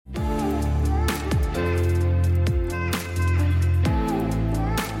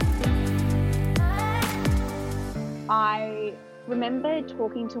remember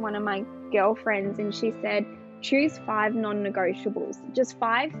talking to one of my girlfriends and she said, choose 5 non-negotiables, just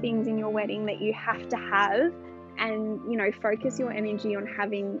 5 things in your wedding that you have to have, and, focus your energy on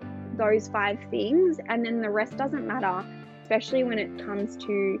having those 5 things, and then the rest doesn't matter, especially when it comes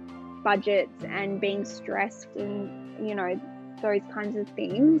to budgets and being stressed and, those kinds of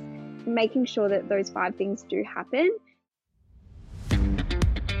things, making sure that those 5 things do happen.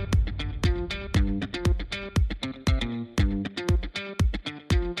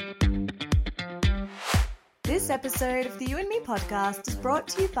 This episode of the You and Me podcast is brought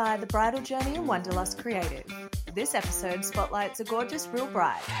to you by the Bridal Journey and Wanderlust Creative. This episode spotlights a gorgeous real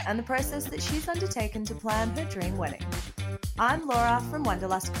bride and the process that she's undertaken to plan her dream wedding. I'm Laura from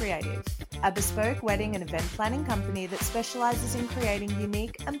Wanderlust Creative, a bespoke wedding and event planning company that specialises in creating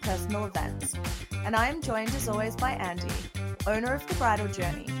unique and personal events. And I am joined as always by Andy, owner of the Bridal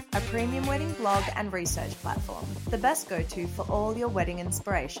Journey, a premium wedding blog and research platform, the best go-to for all your wedding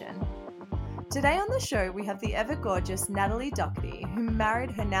inspiration. Today on the show, we have the ever-gorgeous Natalie Docherty, who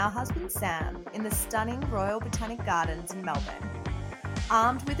married her now-husband Sam in the stunning Royal Botanic Gardens in Melbourne.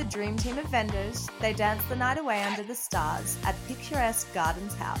 Armed with a dream team of vendors, they danced the night away under the stars at picturesque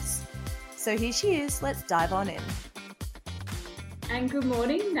Gardens House. So here she is, let's dive on in. And good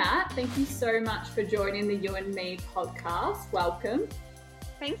morning, Nat. Thank you so much for joining the You and Me podcast. Welcome.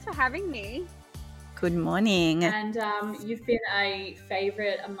 Thanks for having me. Good morning. And you've been a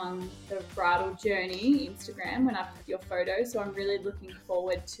favourite among the Bridal Journey Instagram when I put your photos, so I'm really looking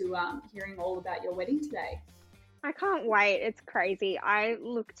forward to hearing all about your wedding today. I can't wait. It's crazy. I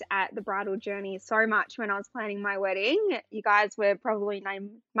looked at the Bridal Journey so much when I was planning my wedding. You guys were probably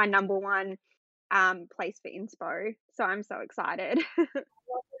my number one place for inspo, so I'm so excited.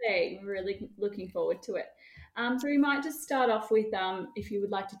 Lovely. We're really looking forward to it. So we might just start off with if you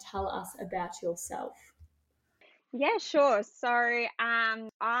would like to tell us about yourself. Yeah, sure. So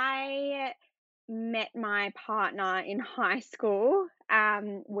I met my partner in high school.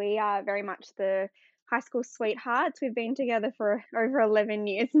 We are very much the high school sweethearts. We've been together for over 11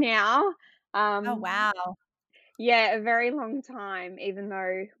 years now. Oh, wow. Yeah, a very long time, even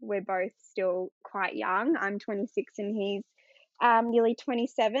though we're both still quite young. I'm 26 and he's nearly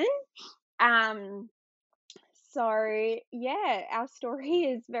 27. So yeah, our story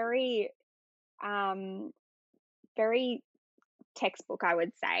is very very textbook, I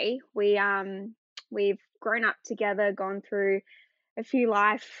would say. We've grown up together, gone through a few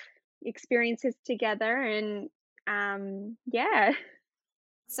life experiences together, and yeah.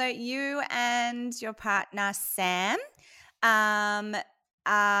 So you and your partner Sam are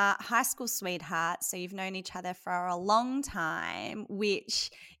high school sweethearts, so you've known each other for a long time,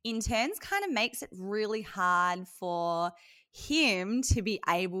 which in turns kind of makes it really hard for him to be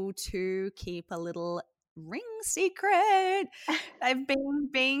able to keep a little ring secret. They've been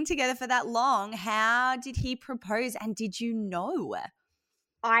being together for that long. How did he propose, and did you know?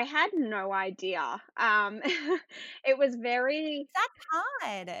 I had no idea. It was That's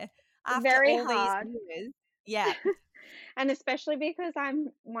hard after very all hard. these years. Yeah. And especially because I'm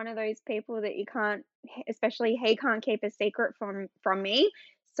one of those people that especially he can't keep a secret from me.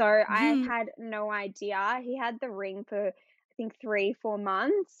 So I had no idea. He had the ring for, I think, 3-4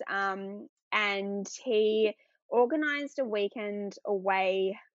 months. And he organized a weekend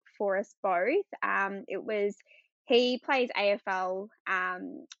away for us both. He plays AFL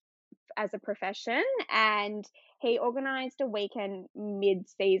as a profession, and he organized a weekend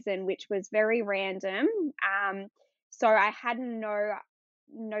mid-season, which was very random. So I had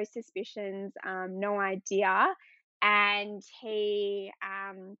no suspicions, no idea, and he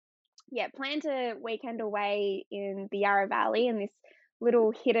planned a weekend away in the Yarra Valley in this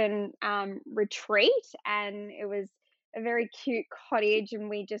little hidden retreat, and it was a very cute cottage, and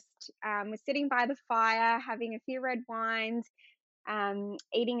we just were sitting by the fire having a few red wines,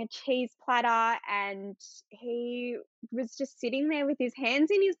 eating a cheese platter, and he was just sitting there with his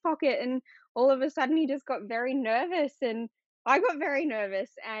hands in his pocket, and all of a sudden he just got very nervous, and I got very nervous,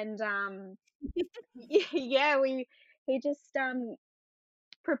 and yeah, he just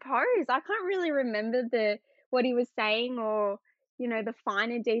proposed. I can't really remember what he was saying, or the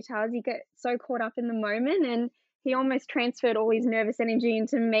finer details. You get so caught up in the moment, and he almost transferred all his nervous energy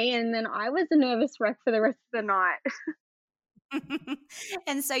into me, and then I was a nervous wreck for the rest of the night.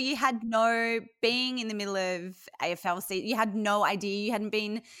 And so you had being in the middle of AFL season, you had no idea. You hadn't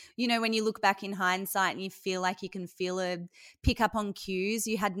been, when you look back in hindsight and you feel like you can pick up on cues,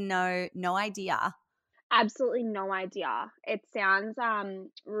 you had no idea. Absolutely no idea. It sounds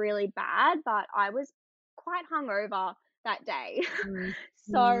really bad, but I was quite hungover that day.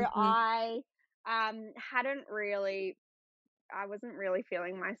 So I hadn't really I wasn't really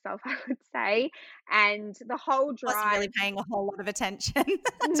feeling myself, I would say. And the whole Wasn't really drive, paying a whole lot of attention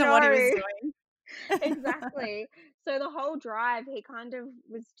to what he was no, doing. exactly. So the whole drive, he kind of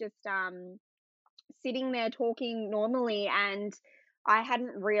was just sitting there talking normally, and I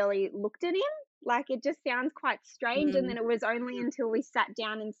hadn't really looked at him. Like, it just sounds quite strange. And Mm. then it was only until we sat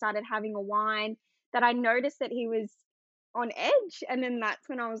down and started having a wine that I noticed that he was on edge. And then that's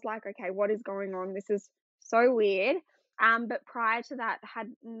when I was like, okay, what is going on? This is so weird. But prior to that,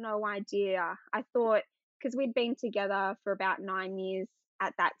 had no idea. I thought, because we'd been together for about 9 years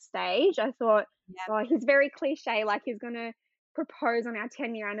at that stage, I thought, Yep. oh, he's very cliche, like he's gonna propose on our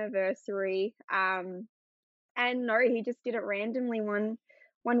 10-year anniversary. And no, he just did it randomly one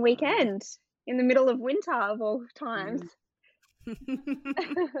weekend in the middle of winter of all times.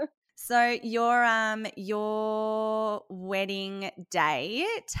 So your wedding day,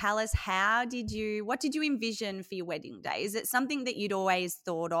 tell us, what did you envision for your wedding day? Is it something that you'd always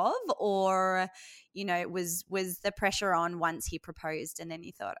thought of, or was the pressure on once he proposed and then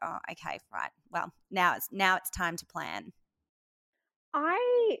you thought, oh, okay, right, well, now it's time to plan?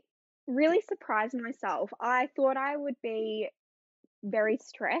 I really surprised myself. I thought I would be very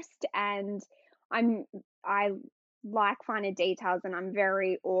stressed, and I like finer details, and I'm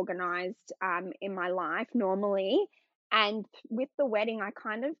very organized in my life normally. And with the wedding, I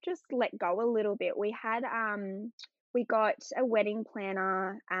kind of just let go a little bit. We got a wedding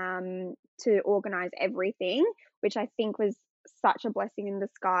planner to organize everything, which I think was such a blessing in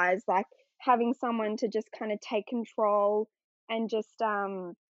disguise. Like, having someone to just kind of take control and just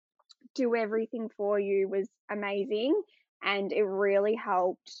do everything for you was amazing, and it really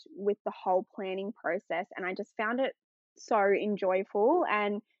helped with the whole planning process, and I just found it so enjoyable,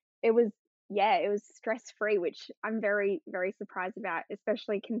 and it was it was stress free, which I'm very, very surprised about,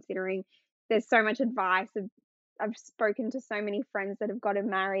 especially considering there's so much advice. I've spoken to so many friends that have gotten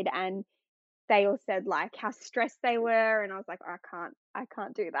married, and they all said like how stressed they were, and I was like, oh, I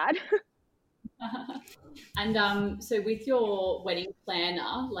can't do that. And so with your wedding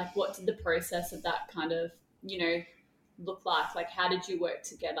planner, like what did the process of that kind of, look like? Like how did you work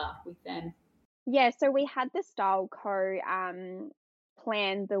together with them? Yeah, so we had the style co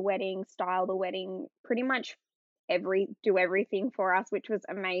plan the wedding, style the wedding, pretty much do everything for us, which was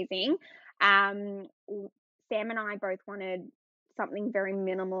amazing. Sam and I both wanted something very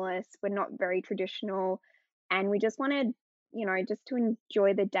minimalist. We're not very traditional, and we just wanted, just to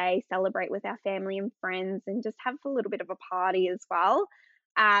enjoy the day, celebrate with our family and friends, and just have a little bit of a party as well.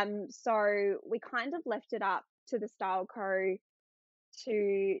 So we kind of left it up to the style co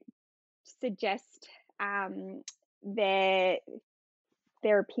to suggest their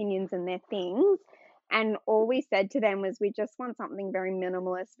opinions and their things, and all we said to them was we just want something very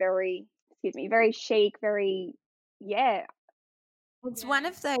minimalist, very chic, very yeah. It's one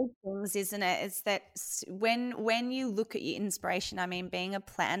of those things, isn't it? Is that when you look at your inspiration, I mean, being a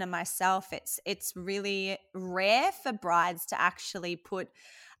planner myself, it's really rare for brides to actually put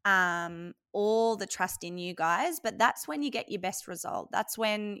all the trust in you guys, but that's when you get your best result. That's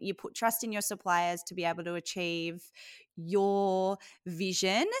when you put trust in your suppliers to be able to achieve your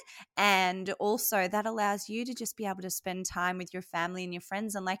vision, and also that allows you to just be able to spend time with your family and your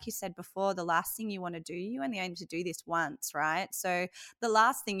friends. And like you said before, the last thing you want to do, you only aim to do this once, right? So the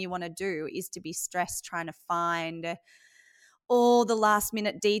last thing you want to do is to be stressed trying to find all the last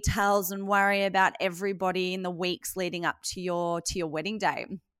minute details and worry about everybody in the weeks leading up to your wedding day.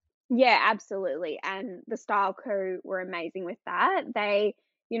 Yeah, absolutely. And the style co were amazing with that. They,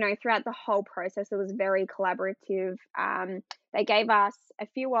 throughout the whole process, it was very collaborative. They gave us a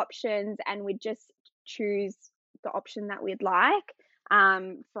few options, and we'd just choose the option that we'd like,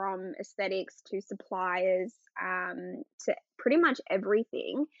 from aesthetics to suppliers, to pretty much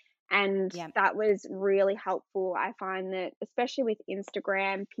everything. And Yeah. that was really helpful. I find that, especially with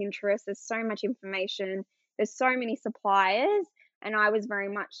Instagram, Pinterest, there's so much information, there's so many suppliers, and I was very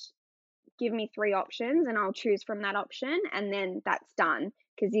much, give me 3 options and I'll choose from that option, and then that's done,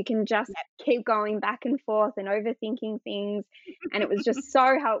 because you can just keep going back and forth and overthinking things, and it was just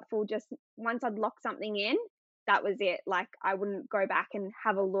so helpful. Just once I'd lock something in, that was it. Like, I wouldn't go back and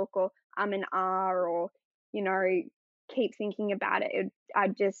have a look, or an R, or, you know, keep thinking about it.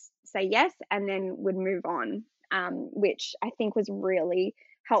 I'd just say yes and then would move on, which I think was really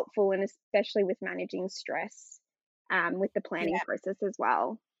helpful, and especially with managing stress, with the planning Yeah, process as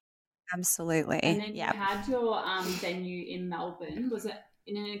well. And absolutely. then you Yeah. had your venue in Melbourne. Was it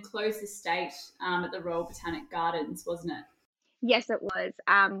in an enclosed estate at the Royal Botanic Gardens, wasn't it? Yes, it was.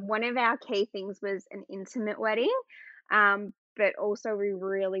 One of our key things was an intimate wedding, but also we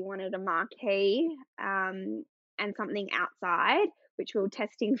really wanted a marquee. and something outside, which we were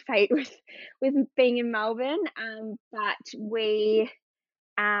testing fate with being in Melbourne. But we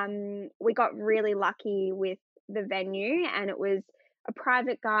got really lucky with the venue, and it was a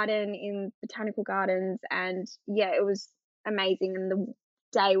private garden in Botanical Gardens, and yeah, it was amazing, and the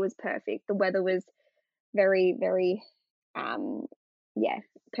day was perfect. The weather was very, very, yeah,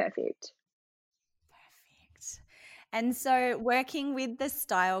 perfect. Perfect. And so working with the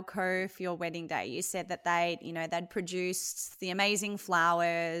Style Co for your wedding day, you said that they'd produced the amazing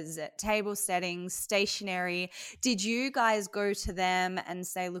flowers, table settings, stationery. Did you guys go to them and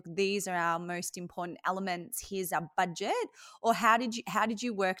say, look, these are our most important elements, here's our budget? Or how did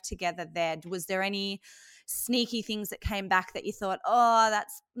you work together there? Was there any sneaky things that came back that you thought, oh,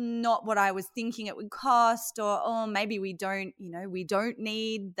 that's not what I was thinking it would cost, or oh, maybe we don't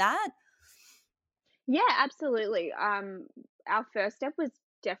need that? Yeah, absolutely. Our first step was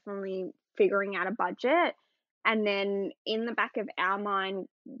definitely figuring out a budget. And then in the back of our mind,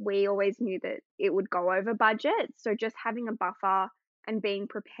 we always knew that it would go over budget. So just having a buffer and being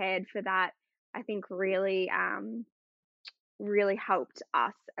prepared for that, I think really helped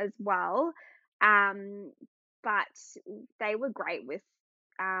us as well. But they were great with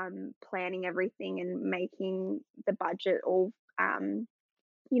planning everything and making the budget all come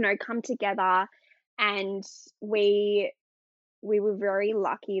together. And we were very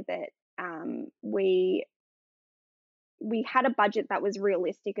lucky that we had a budget that was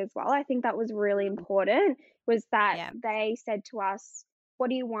realistic as well. I think that was really important, was that Yeah. they said to us,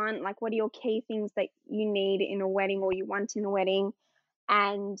 what do you want? Like, what are your key things that you need in a wedding or you want in a wedding?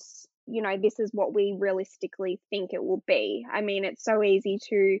 And, this is what we realistically think it will be. I mean, it's so easy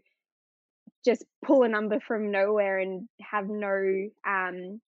to just pull a number from nowhere and have no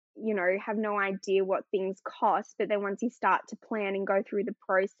idea what things cost. But then once you start to plan and go through the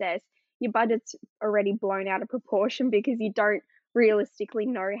process, your budget's already blown out of proportion because you don't realistically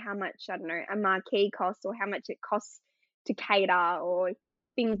know how much, I don't know, a marquee costs or how much it costs to cater or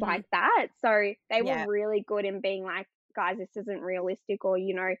things Mhm. like that. So they were Yeah. really good in being like, guys, this isn't realistic, or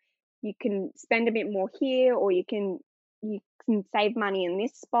you can spend a bit more here, or you can save money in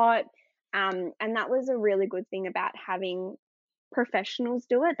this spot. And that was a really good thing about having professionals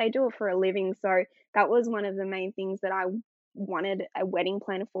do it. They do it for a living. So that was one of the main things that I wanted a wedding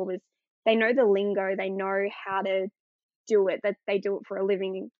planner for, was they know the lingo, they know how to do it, that they do it for a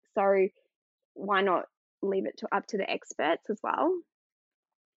living. So why not leave it up to the experts as well?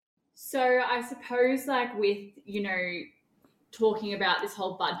 So I suppose, like, with, talking about this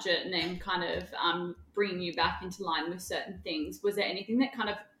whole budget and then kind of bringing you back into line with certain things, was there anything that kind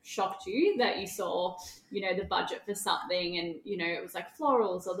of shocked you that you saw, the budget for something and, it was like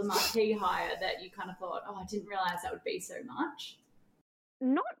florals or the marquee hire that you kind of thought, oh, I didn't realize that would be so much?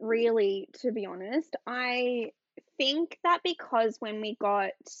 Not really, to be honest. I think that because when we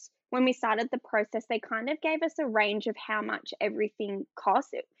started the process, they kind of gave us a range of how much everything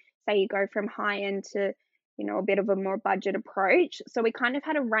costs. Say you go from high end to, a bit of a more budget approach. So we kind of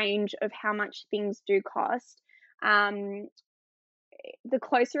had a range of how much things do cost. The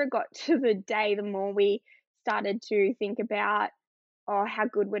closer it got to the day, the more we started to think about, oh, how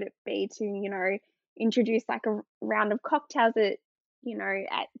good would it be to, introduce like a round of cocktails at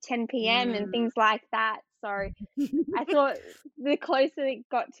 10 p.m. and Mm. things like that. So I thought the closer it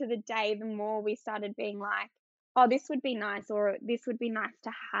got to the day, the more we started being like, oh, this would be nice, or this would be nice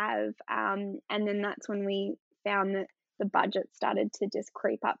to have. And then that's when we found that the budget started to just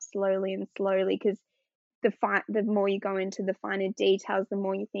creep up slowly and slowly, because the more you go into the finer details, the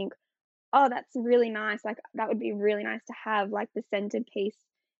more you think, oh, that's really nice. Like, that would be really nice to have, like the centerpiece.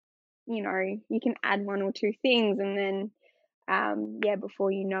 You can add one or two things, and then,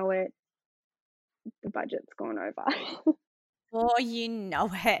 before you know it, the budget's gone over. Oh, you know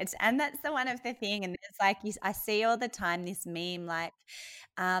it. And that's the one of the thing. And it's like, I see all the time this meme, like,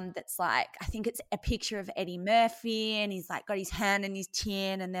 that's like, I think it's a picture of Eddie Murphy, and he's like got his hand in his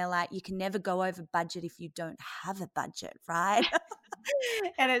chin, and they're like, you can never go over budget if you don't have a budget, right?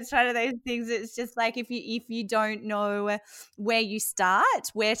 And it's one of those things. It's just like, if you don't know where to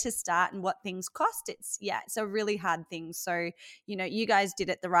start and what things cost, it's a really hard thing. So, you guys did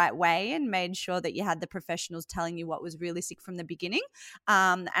it the right way and made sure that you had the professionals telling you what was realistic from the beginning.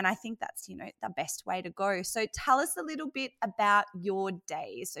 And I think that's, the best way to go. So tell us a little bit about your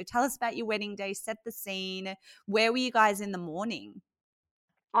day. So tell us about your wedding day, set the scene. Where were you guys in the morning?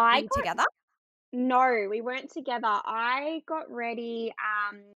 Were I you got together? No, we weren't together. I got ready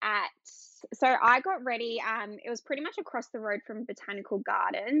it was pretty much across the road from Botanical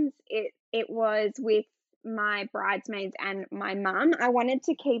Gardens. It was with my bridesmaids and my mum. I wanted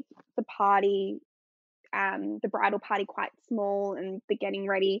to keep the party the bridal party quite small and the getting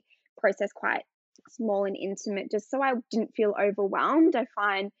ready process quite small and intimate, just so I didn't feel overwhelmed. I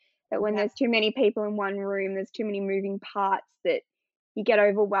find that when Yeah. there's too many people in one room, there's too many moving parts that you get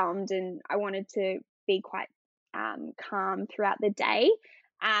overwhelmed, and I wanted to be quite calm throughout the day.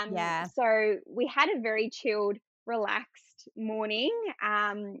 Yeah. So we had a very chilled, relaxed morning,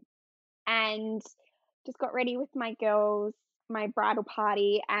 and just got ready with my girls, my bridal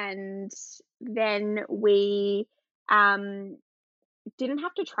party, and then we didn't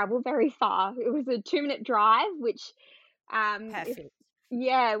have to travel very far. It was a 2-minute drive, which if Perfect.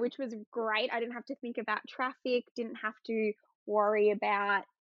 yeah, which was great. I didn't have to think about traffic, didn't have to worry about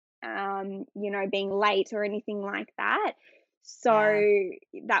being late or anything like that. So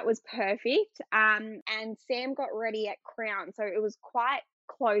Yeah. that was perfect. And Sam got ready at Crown, so it was quite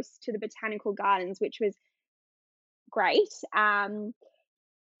close to the botanical gardens, which was great. And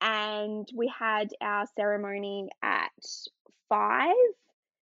we had our ceremony at 5,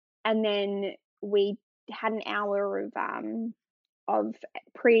 and then we had an hour of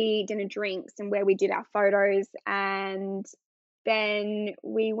pre-dinner drinks and where we did our photos, and then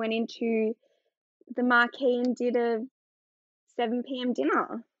we went into the marquee and did a 7 p.m.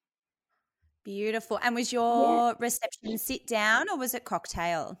 dinner. Beautiful. And was Yeah. your reception sit down or was it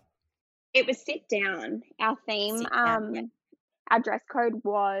cocktail? It was sit down. Our theme, Sit down. Yeah. our dress code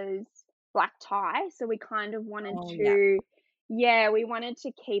was black tie, so we kind of wanted Oh, yeah. to, yeah, we wanted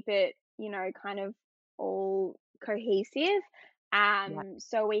to keep it, kind of all cohesive. Yeah.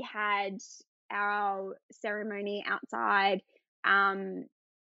 So we had our ceremony outside,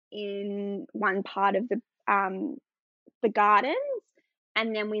 in one part of the gardens,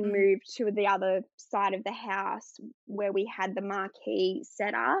 and then we Mhm. moved to the other side of the house where we had the marquee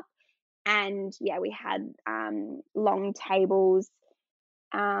set up. And yeah, we had long tables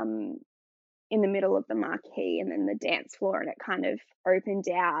um, in the middle of the marquee, and then the dance floor, and it kind of opened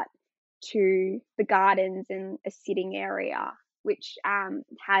out to the gardens and a sitting area, which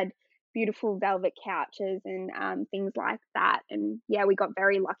had beautiful velvet couches and things like that. And yeah, we got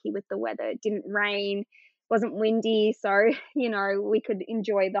very lucky with the weather. It didn't rain, wasn't windy, so we could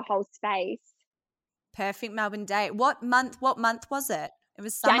enjoy the whole space. Perfect Melbourne day. What month was it? It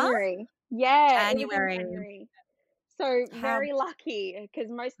was summer? January, yeah, it was in January. January. So How very lucky, because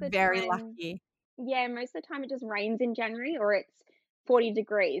most of the very time, lucky. yeah, most of the time it just rains in January, or it's 40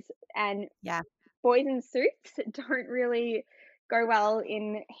 degrees, and Yeah. boys in suits don't really go well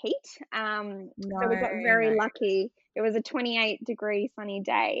in heat. So we No, got very no. lucky. It was a 28-degree sunny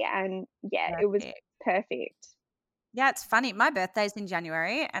day, and yeah, it was Perfect. perfect. Yeah, it's funny. My birthday's in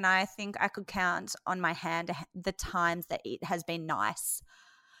January, and I think I could count on my hand the times that it has been nice.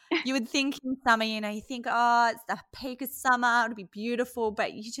 You would think in summer, you think, oh, it's the peak of summer, it'll be beautiful,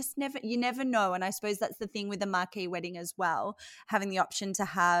 but you never know. And I suppose that's the thing with a marquee wedding as well, having the option to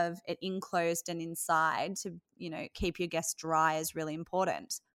have it enclosed and inside to, keep your guests dry is really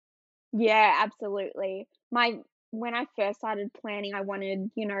important. Yeah, absolutely. When I first started planning, I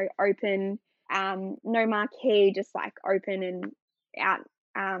wanted, open, no marquee, just like open and out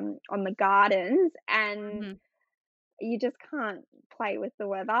on the gardens, and Mhm. you just can't play with the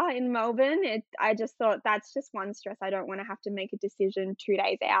weather in Melbourne. I just thought that's just one stress. I don't want to have to make a decision 2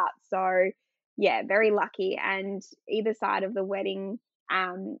 days out. So, yeah, very lucky. And either side of the wedding,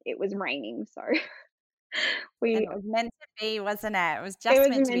 it was raining. So And we it was meant to be, wasn't it? It was it just was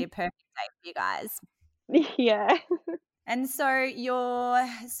meant to be meant a perfect day for you guys. yeah. And so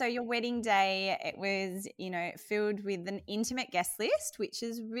your wedding day, it was, filled with an intimate guest list, which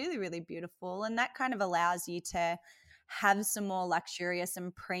is really, really beautiful. And that kind of allows you to have some more luxurious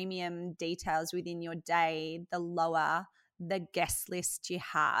and premium details within your day, the lower the guest list you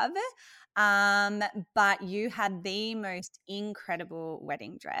have. But you had the most incredible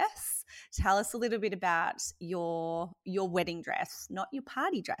wedding dress. Tell us a little bit about your wedding dress, not your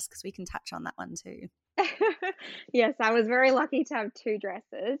party dress, because we can touch on that one too. Yes, I was very lucky to have 2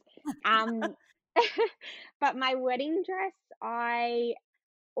 dresses. Um, but my wedding dress, I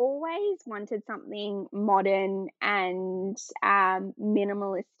always wanted something modern and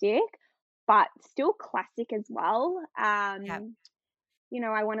minimalistic, but still classic as well. Yeah.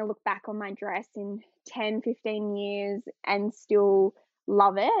 I want to look back on my dress in 10, 15 years and still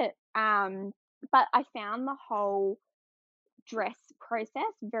love it. But I found the whole dress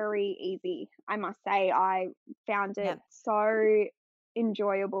process very easy. I must say, I found Yeah. it so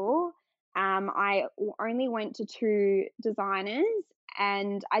enjoyable. Only went to 2 designers,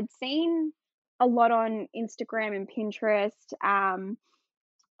 and I'd seen a lot on Instagram and Pinterest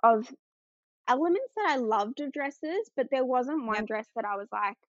of elements that I loved of dresses, but there wasn't Yep. one dress that I was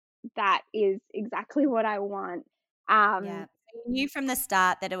like, that is exactly what I want. Yeah. You knew from the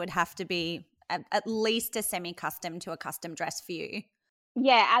start that it would have to be at least a semi-custom to a custom dress for you.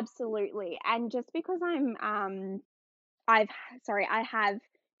 Yeah, absolutely. And just because I've I have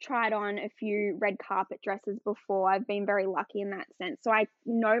tried on a few red carpet dresses before. I've been very lucky in that sense. So I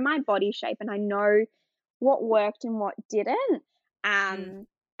know my body shape and I know what worked and what didn't. Mm.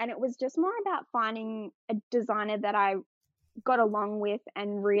 And it was just more about finding a designer that I got along with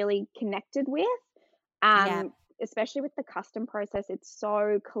and really connected with. Yeah. Especially with the custom process, it's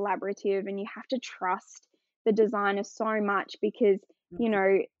so collaborative and you have to trust the designer so much because, you Mhm.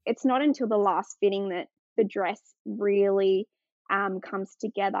 know, it's not until the last fitting that the dress really comes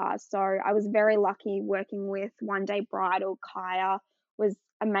together. So I was very lucky working with One Day Bridal. Kaya was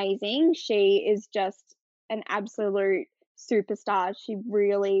amazing. She is just an absolute superstar. She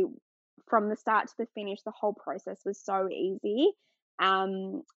really, from the start to the finish, the whole process was so easy.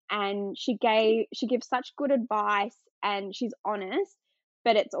 Um, and she gives such good advice and she's honest,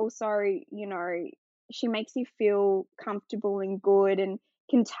 but it's also, you know, she makes you feel comfortable and good and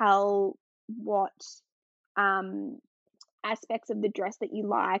can tell what um aspects of the dress that you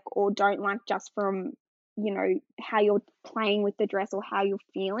like or don't like just from, you know, how you're playing with the dress or how you're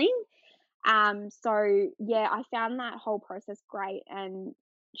feeling. So yeah, I found that whole process great and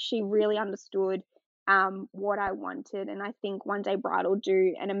she really understood what I wanted. And I think One Day Bridal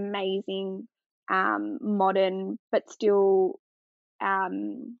do an amazing modern but still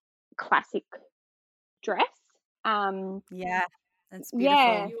classic dress. Um Yeah. That's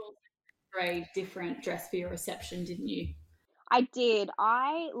yeah, beautiful. You also had a very different dress for your reception, didn't you? I did.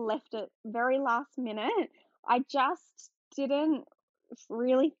 I left it very last minute. I just didn't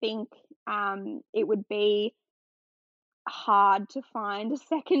really think it would be hard to find a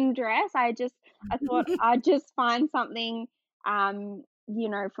second dress. I thought I'd just find something, you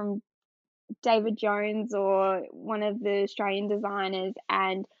know, from David Jones or one of the Australian designers,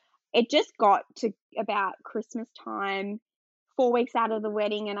 and it just got to about Christmas time, 4 weeks out of the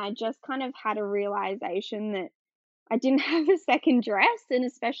wedding, and I just kind of had a realization that I didn't have a second dress, and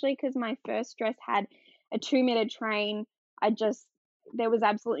especially because my first dress had a 2-meter train, I just there was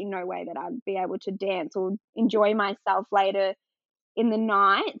absolutely no way that I'd be able to dance or enjoy myself later in the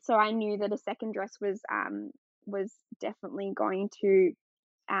night, so I knew that a second dress was definitely going to,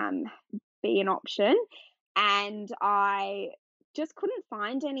 um, be an option, and I just couldn't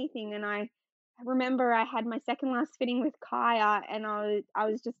find anything, and I remember I had my second last fitting with Kaya, and I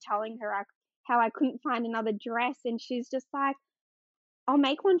was just telling her how I couldn't find another dress, and she's just like, "I'll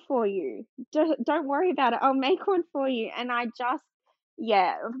make one for you. Don't worry about it. I'll make one for you." And I just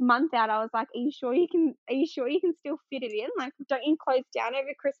yeah, a month out, I was like, are you sure you can still fit it in? Like, don't you close down over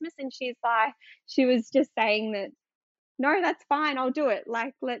Christmas?" And she was just saying that, "No, that's fine. I'll do it.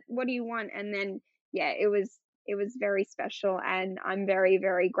 Like, what do you want?" And then, yeah, it was very special, and I'm very,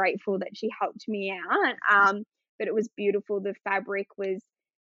 very grateful that she helped me out. But it was beautiful. The fabric was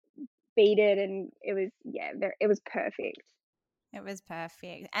beaded, and it was yeah, it was perfect. It was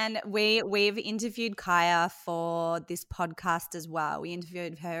perfect. And we've interviewed Kaya for this podcast as well. We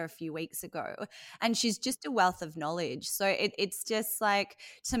interviewed her a few weeks ago and she's just a wealth of knowledge. So it's just like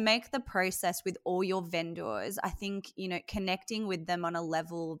to make the process with all your vendors, I think, you know, connecting with them on a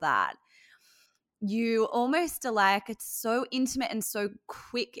level that you almost are like it's so intimate and so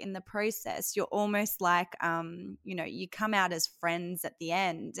quick in the process. You're almost like you know, you come out as friends at the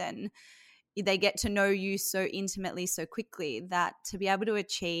end and they get to know you so intimately so quickly that to be able to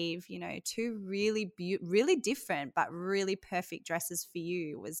achieve, you know, two really different but really perfect dresses for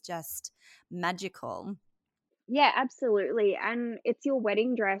you was just magical. Yeah, absolutely. And it's your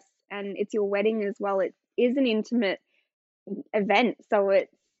wedding dress and it's your wedding as well. It is an intimate event. So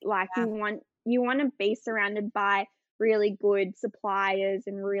it's like Yeah. you want to be surrounded by really good suppliers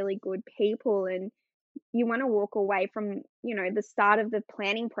and really good people and you want to walk away from, you know, the start of the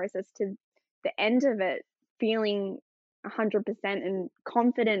planning process to the end of it feeling 100% and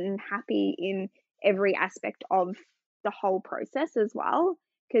confident and happy in every aspect of the whole process as well.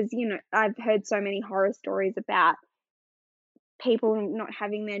 Because, you know, I've heard so many horror stories about people not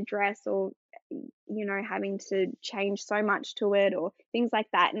having their dress or, you know, having to change so much to it or things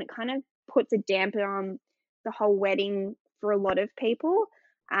like that. And it kind of puts a damper on the whole wedding for a lot of people.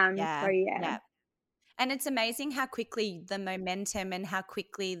 So Yeah. yeah. Yeah. And it's amazing how quickly the momentum and how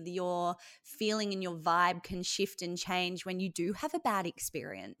quickly your feeling and your vibe can shift and change when you do have a bad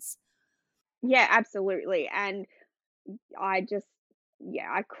experience. Yeah, absolutely. And I just,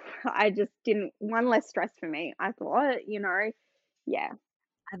 yeah, I just didn't, one less stress for me, I thought, you know, yeah.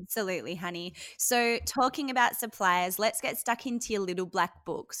 Absolutely, honey. So, talking about suppliers, let's get stuck into your little black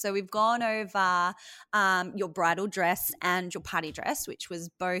book. So, we've gone over your bridal dress and your party dress, which was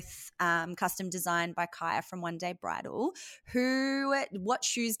both custom designed by Kaya from One Day Bridal. What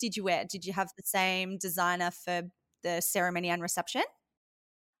shoes did you wear? Did you have the same designer for the ceremony and reception?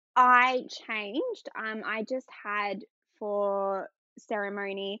 I changed. I just had for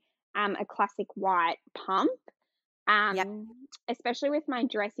ceremony a classic white pump. Yep. Especially with my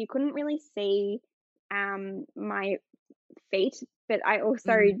dress, you couldn't really see my feet, but I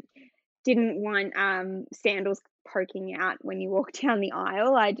also Mm, didn't want sandals poking out when you walk down the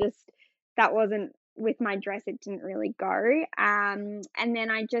aisle. That wasn't with my dress, it didn't really go. And then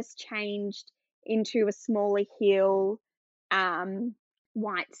I just changed into a smaller heel um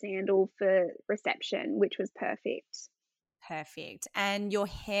white sandal for reception, which was perfect. perfect. And your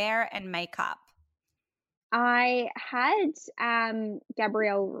hair and makeup? I had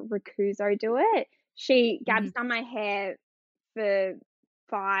Gabrielle Recuzzo do it. Gab's Mhm. done my hair for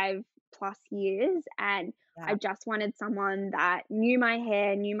 5+ years, and I Yeah, just wanted someone that knew my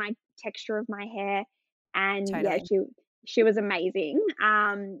hair, knew my texture of my hair, and yeah, totally. she was amazing.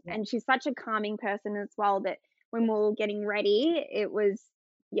 Yeah. And she's such a calming person as well that when we were getting ready, it was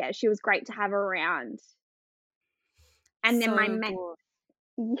yeah, she was great to have around. And then So good.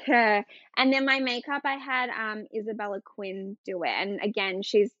 yeah, and then my makeup, I had Isabella Quinn do it, and again,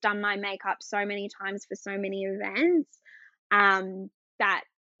 she's done my makeup so many times for so many events. Um, that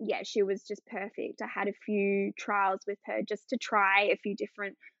yeah, she was just perfect. I had a few trials with her just to try a few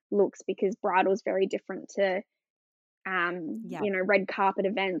different looks because bridal's very different to Yeah. red carpet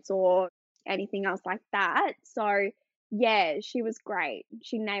events or anything else like that. So yeah, she was great.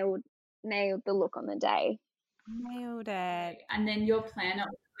 She nailed the look on the day. Nailed it. And then your planner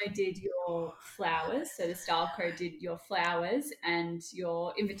also did your flowers. So the style code did your flowers and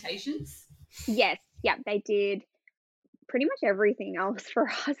your invitations. Yes, yeah, they did pretty much everything else for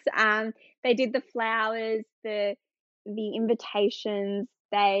us. They did the flowers, the invitations,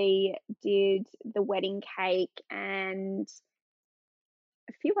 they did the wedding cake, and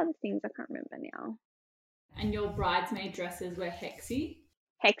a few other things I can't remember now. And your bridesmaid dresses were hexy.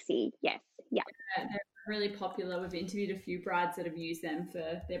 Hexy, yes, yeah. They're really popular. We've interviewed a few brides that have used them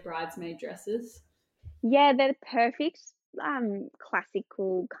for their bridesmaid dresses. Yeah, they're perfect,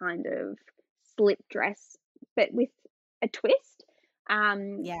 classical kind of slip dress, but with a twist.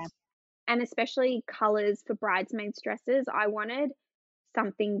 Um, Yeah. and especially colours for bridesmaids dresses. I wanted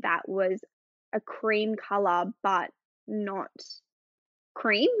something that was a cream colour, but not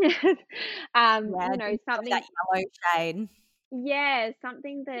cream. Yeah, just of that Something yellow shade. yeah,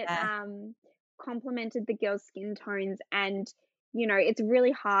 something that Yeah, complemented the girls' skin tones and it's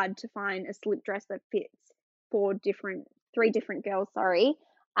really hard to find a slip dress that fits three different girls, sorry.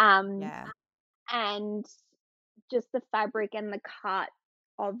 Um, yeah. and just the fabric and the cut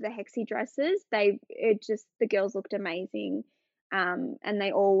of the hexie dresses, the girls looked amazing. And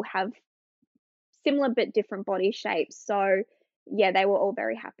they all have similar but different body shapes. So yeah, they were all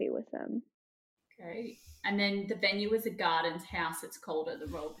very happy with them. Great. And then the venue was a gardens house, it's called at the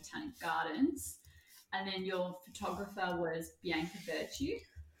Royal Botanic Gardens. And then your photographer was Bianca Virtue.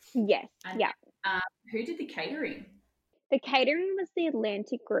 Yes, And yeah. who did the catering? The catering was the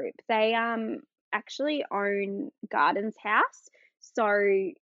Atlantic Group. They actually own Gardens House.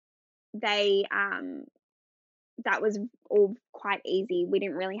 So they that was all quite easy. We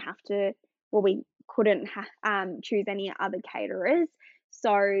didn't really have to we couldn't choose any other caterers.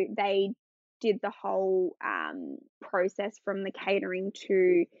 So they did the whole process from the catering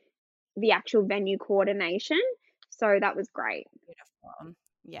to the actual venue coordination. So that was great. Beautiful.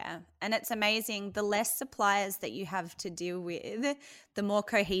 Yeah. And it's amazing. The less suppliers that you have to deal with, the more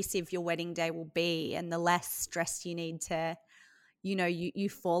cohesive your wedding day will be and the less stress you need to, you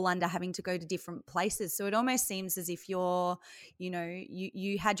fall under having to go to different places. So it almost seems as if you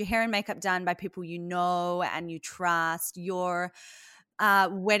had your hair and makeup done by people and you trust. Your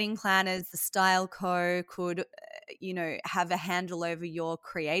wedding planners, the style co could have a handle over your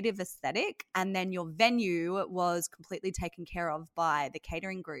creative aesthetic, and then your venue was completely taken care of by the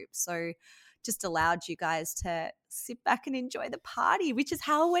catering group. So just allowed you guys to sit back and enjoy the party, which is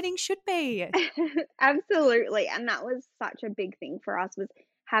how a wedding should be. Absolutely. And that was such a big thing for us was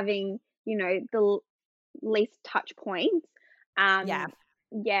having, the least touch points. Yeah.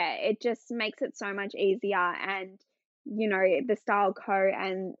 Yeah, it just makes it so much easier. And, the Style Co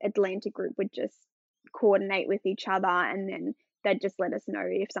and Atlantic Group would just coordinate with each other and then they'd just let us know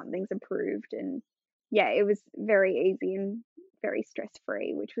if something's approved. And yeah, it was very easy and very stress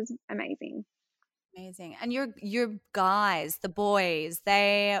free, which was amazing. Amazing. And your guys, the boys,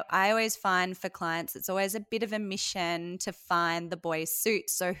 I always find for clients it's always a bit of a mission to find the boys'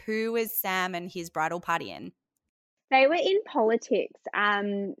 suits. So who is Sam and his bridal party in? They were in politics.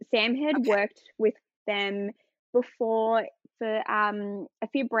 Sam had Okay. worked with them before for a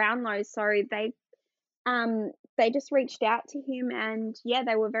few Brownlows, so they just reached out to him, and yeah,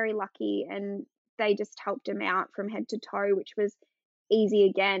 they were very lucky, and they just helped him out from head to toe, which was easy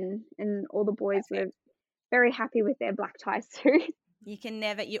again, and all the boys were Perfect. very happy with their black tie suit. You can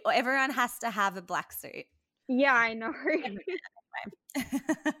never everyone has to have a black suit. Yeah, I know.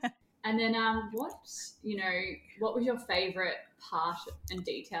 And then what was your favorite part and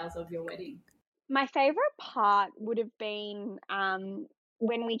details of your wedding? My favorite part would have been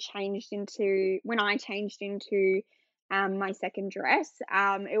when I changed into my second dress.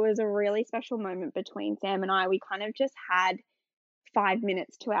 It was a really special moment between Sam and I. We kind of just had 5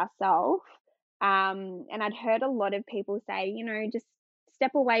 minutes to ourselves. And I'd heard a lot of people say, just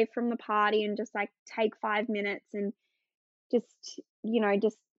step away from the party and just like take 5 minutes and just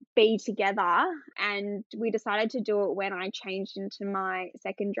be together. And we decided to do it when I changed into my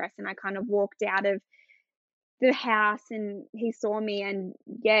second dress, and I kind of walked out of the house and he saw me, and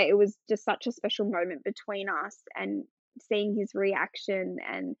yeah, it was just such a special moment between us, and seeing his reaction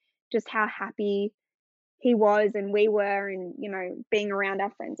and just how happy he was and we were, and being around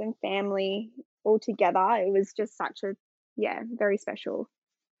our friends and family all together, it was just such a very special.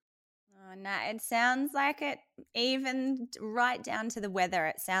 Oh, no, it sounds like it, even right down to the weather,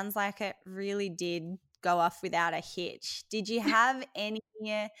 it sounds like it really did go off without a hitch. Did you have any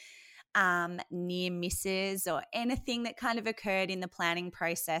near misses or anything that kind of occurred in the planning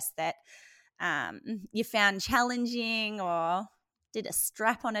process that you found challenging, or did a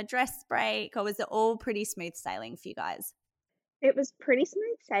strap on a dress break, or was it all pretty smooth sailing for you guys? It was pretty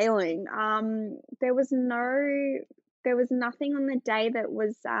smooth sailing. There was nothing on the day that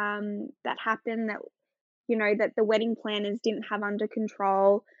was that happened that that the wedding planners didn't have under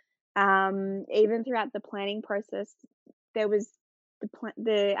control. Even throughout the planning process, there was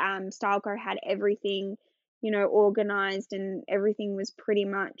the style co had everything organized, and everything was pretty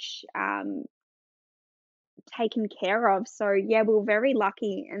much taken care of. So yeah, we were very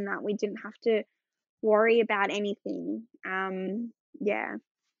lucky in that we didn't have to worry about anything. Yeah.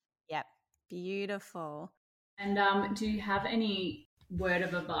 Yep. Beautiful. And do you have any word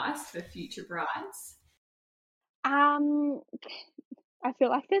of advice for future brides? I feel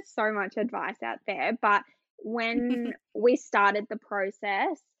like there's so much advice out there, but when we started the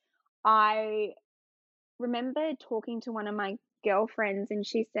process, I remember talking to one of my girlfriends, and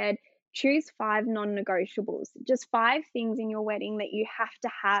she said, choose 5 non-negotiables, just 5 things in your wedding that you have to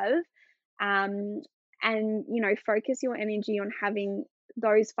have, and focus your energy on having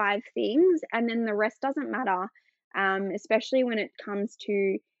those 5 things, and then the rest doesn't matter, especially when it comes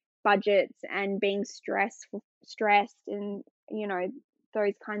to budgets and being stressed and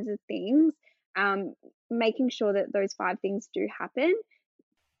those kinds of things, making sure that those 5 things do happen.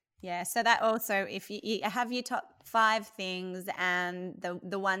 Yeah, so that also, if you have your top 5 things and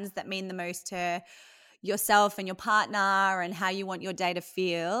the ones that mean the most to yourself and your partner and how you want your day to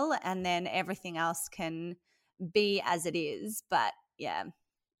feel, and then everything else can be as it is. But yeah,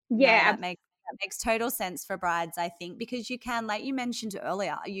 Yeah, that makes total sense for brides, I think, because you can, like you mentioned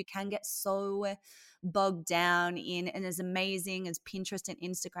earlier, you can get so bogged down in, and as amazing as Pinterest and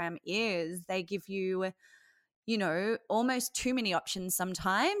Instagram is, they give you almost too many options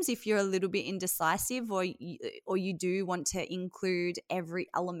sometimes if you're a little bit indecisive, or you do want to include every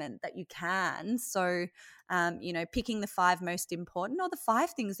element that you can. So, picking the 5 most important, or the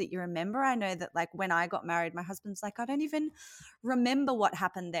 5 things that you remember. I know that, like, when I got married, my husband's like, I don't even remember what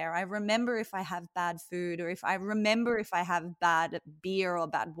happened there. I remember if I have bad food, or if I have bad beer or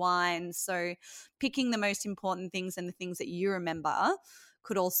bad wine. So picking the most important things and the things that you remember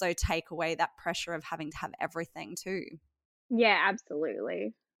could also take away that pressure of having to have everything too. Yeah,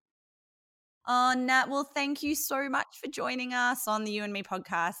 absolutely. Oh, Nat, well, thank you so much for joining us on the You and Me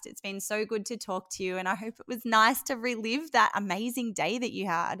podcast. It's been so good to talk to you, and I hope it was nice to relive that amazing day that you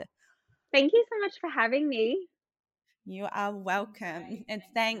had. Thank you so much for having me. You are welcome. And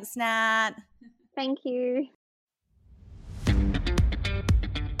thanks, Nat. Thank you.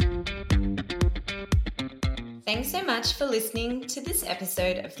 Thanks so much for listening to this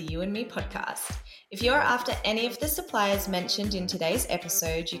episode of the You and Me podcast. If you're after any of the suppliers mentioned in today's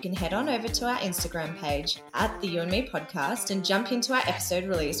episode, you can head on over to our Instagram page at the You and Me podcast and jump into our episode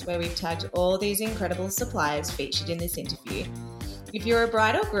release where we've tagged all these incredible suppliers featured in this interview. If you're a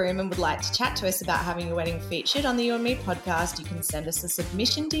bride or groom and would like to chat to us about having your wedding featured on the You and Me podcast, you can send us a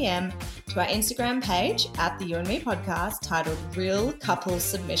submission DM to our Instagram page at the You and Me podcast titled Real Couple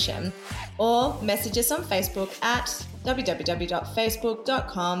Submission, or message us on Facebook at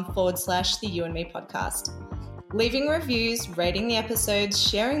www.facebook.com/the You and Me podcast. Leaving reviews, rating the episodes,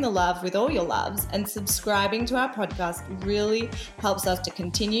 sharing the love with all your loves, and subscribing to our podcast really helps us to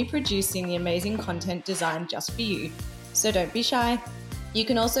continue producing the amazing content designed just for you. So don't be shy. You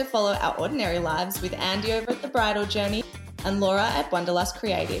can also follow our ordinary lives with Andy over at The Bridal Journey and Laura at Wanderlust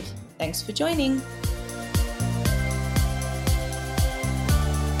Creative. Thanks for joining.